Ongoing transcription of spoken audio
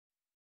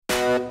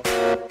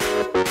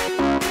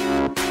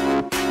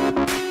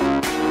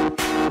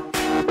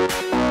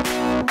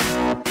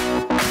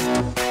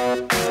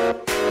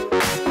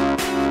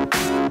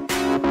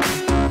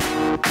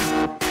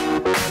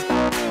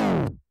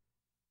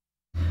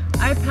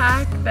I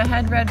pack the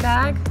head red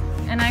bag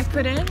and I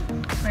put in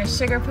my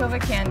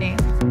Sharapova candy.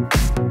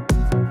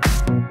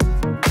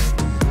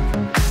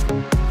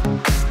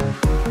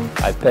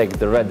 I packed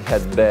the red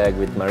head bag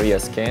with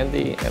Maria's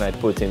candy and I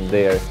put in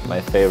there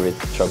my favorite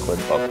chocolate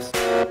box.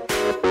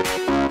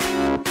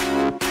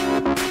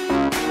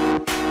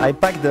 I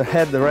packed the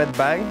head red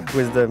bag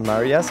with the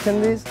Maria's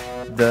candies,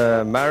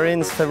 the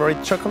Marine's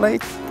favorite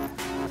chocolate,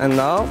 and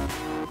now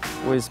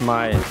with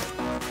my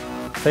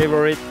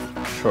favorite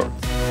shirt.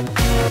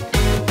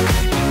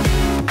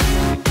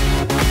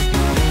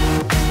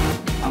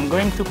 I'm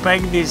going to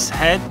pack this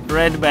head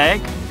red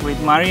bag with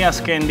Maria's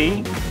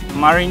candy,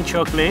 marine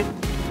chocolate,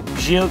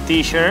 Gilles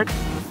t-shirt,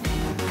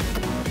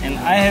 and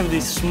I have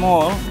this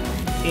small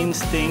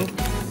Instinct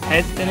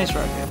head tennis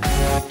racket.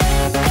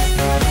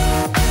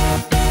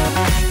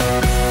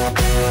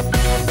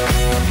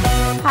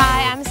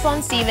 Hi, I'm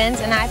Sloane Stevens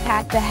and I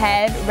packed the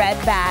head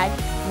red bag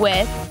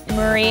with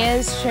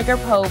Maria's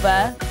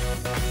Sharapova,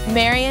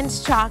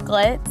 Marion's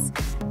chocolates,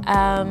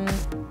 oh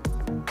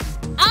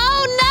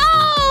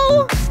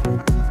no!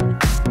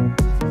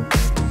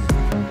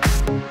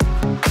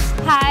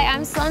 Hi,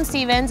 I'm Sloane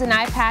Stevens and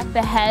I packed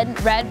the head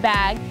red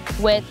bag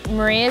with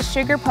Maria's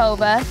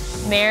Sharapova,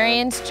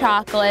 Marion's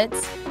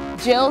chocolates,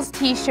 Jill's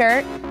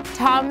t-shirt,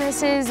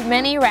 Thomas's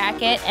mini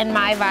racket, and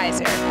my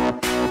visor.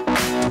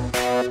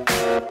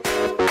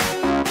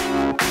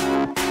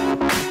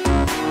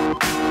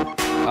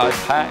 I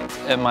packed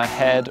in my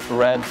head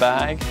red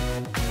bag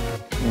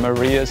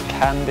Maria's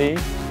candy,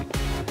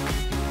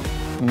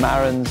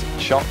 Marin's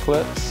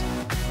chocolates,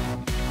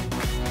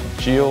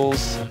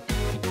 Gilles'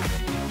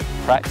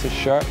 practice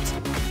shirt,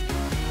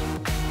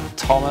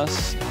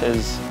 Thomas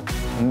his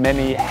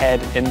mini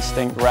head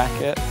Instinct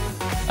racket,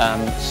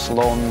 and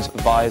Sloane's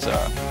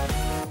visor.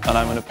 And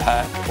I'm going to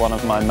pack one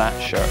of my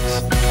match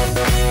shirts.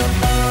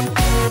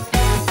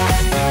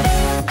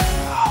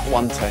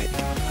 One take.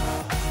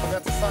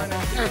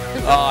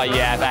 Oh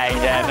yeah,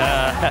 baby.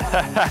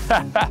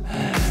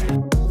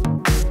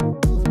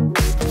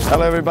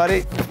 Hello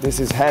everybody,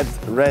 this is head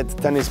red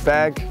tennis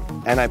bag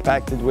and I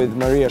packed it with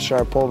Maria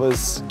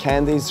Sharapova's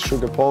candies,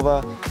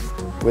 Sharapova,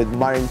 with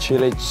Marin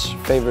Cilic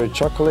favorite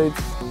chocolate,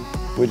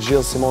 with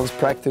Gilles Simon's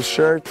practice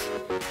shirt,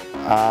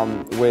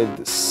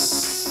 with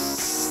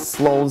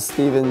Sloane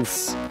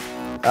Stevens,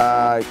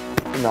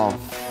 no.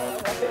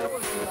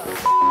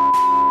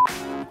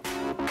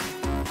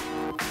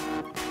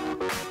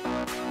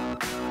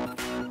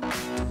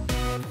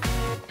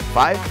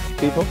 Five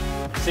people?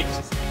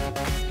 6.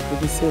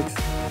 56.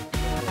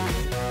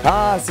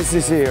 Ah, this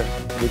is here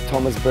with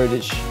Thomas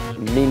Berdych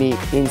mini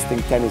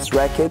Instinct tennis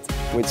racket,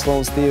 with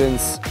Sloane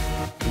Stevens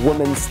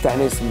women's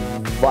tennis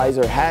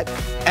visor hat,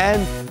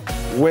 and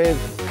with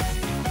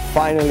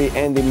finally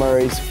Andy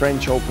Murray's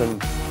French Open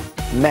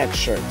match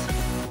shirt.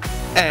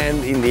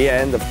 And in the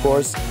end, of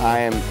course, I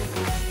am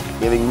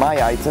giving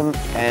my item,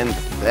 and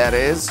that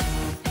is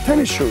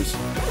tennis shoes.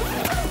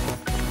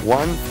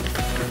 One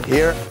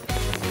here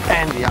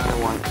and the other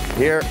one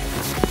here.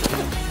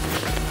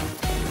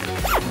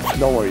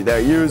 Don't worry, they're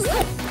used,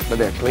 but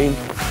they're clean,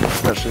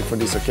 especially for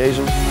this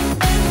occasion.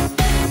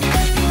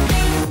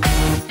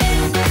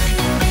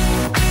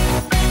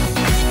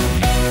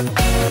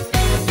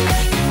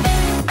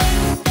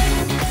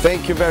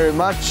 Thank you very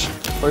much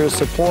for your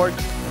support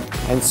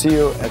and see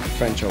you at the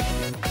French Open.